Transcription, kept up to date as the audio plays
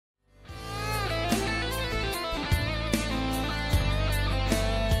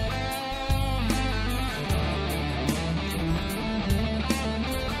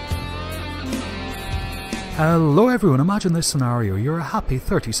Hello everyone, imagine this scenario. You're a happy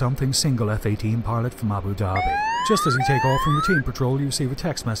 30-something single F-18 pilot from Abu Dhabi. Just as you take off from routine patrol, you receive a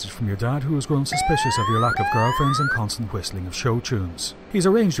text message from your dad who has grown suspicious of your lack of girlfriends and constant whistling of show tunes. He's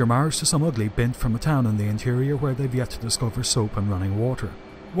arranged your marriage to some ugly bint from a town in the interior where they've yet to discover soap and running water.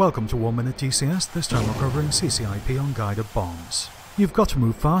 Welcome to 1 Minute DCS, this time we're covering CCIP unguided bombs. You've got to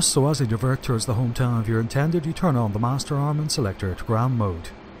move fast, so as you divert towards the hometown of your intended, you turn on the master arm and select Air to Ground mode.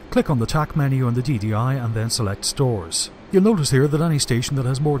 Click on the TAC menu on the DDI and then select Stores. You'll notice here that any station that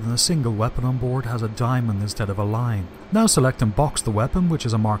has more than a single weapon on board has a diamond instead of a line. Now select and box the weapon, which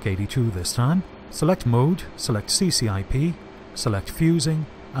is a Mark 82 this time. Select Mode, select CCIP, select Fusing,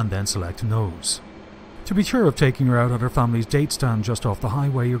 and then select Nose. To be sure of taking her out at her family's date stand just off the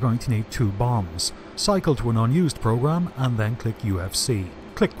highway, you're going to need 2 bombs. Cycle to an unused program and then click UFC.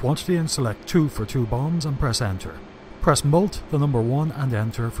 Click Quantity and select 2 for 2 bombs and press Enter. Press Mult, the number 1 and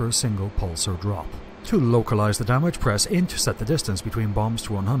Enter for a single pulse or drop. To localize the damage, press Int to set the distance between bombs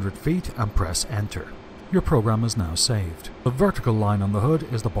to 100 feet and press Enter. Your program is now saved. The vertical line on the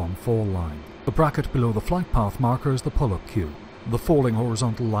hood is the bomb fall line. The bracket below the flight path marker is the pull-up queue. The falling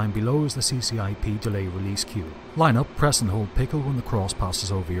horizontal line below is the CCIP delay release queue. Line up, press and hold pickle when the cross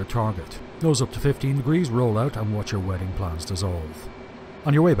passes over your target. Nose up to 15 degrees, roll out and watch your wedding plans dissolve.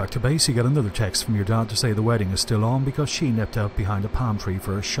 On your way back to base, you get another text from your dad to say the wedding is still on because she nipped out behind a palm tree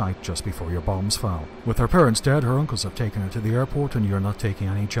for a shite just before your bombs fell. With her parents dead, her uncles have taken her to the airport and you're not taking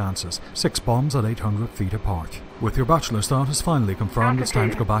any chances. 6 bombs at 800 feet apart. With your bachelor status finally confirmed, it's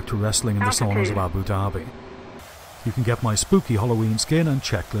time to go back to wrestling in the saunas of Abu Dhabi. You can get my spooky Halloween skin and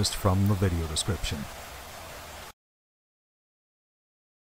checklist from the video description.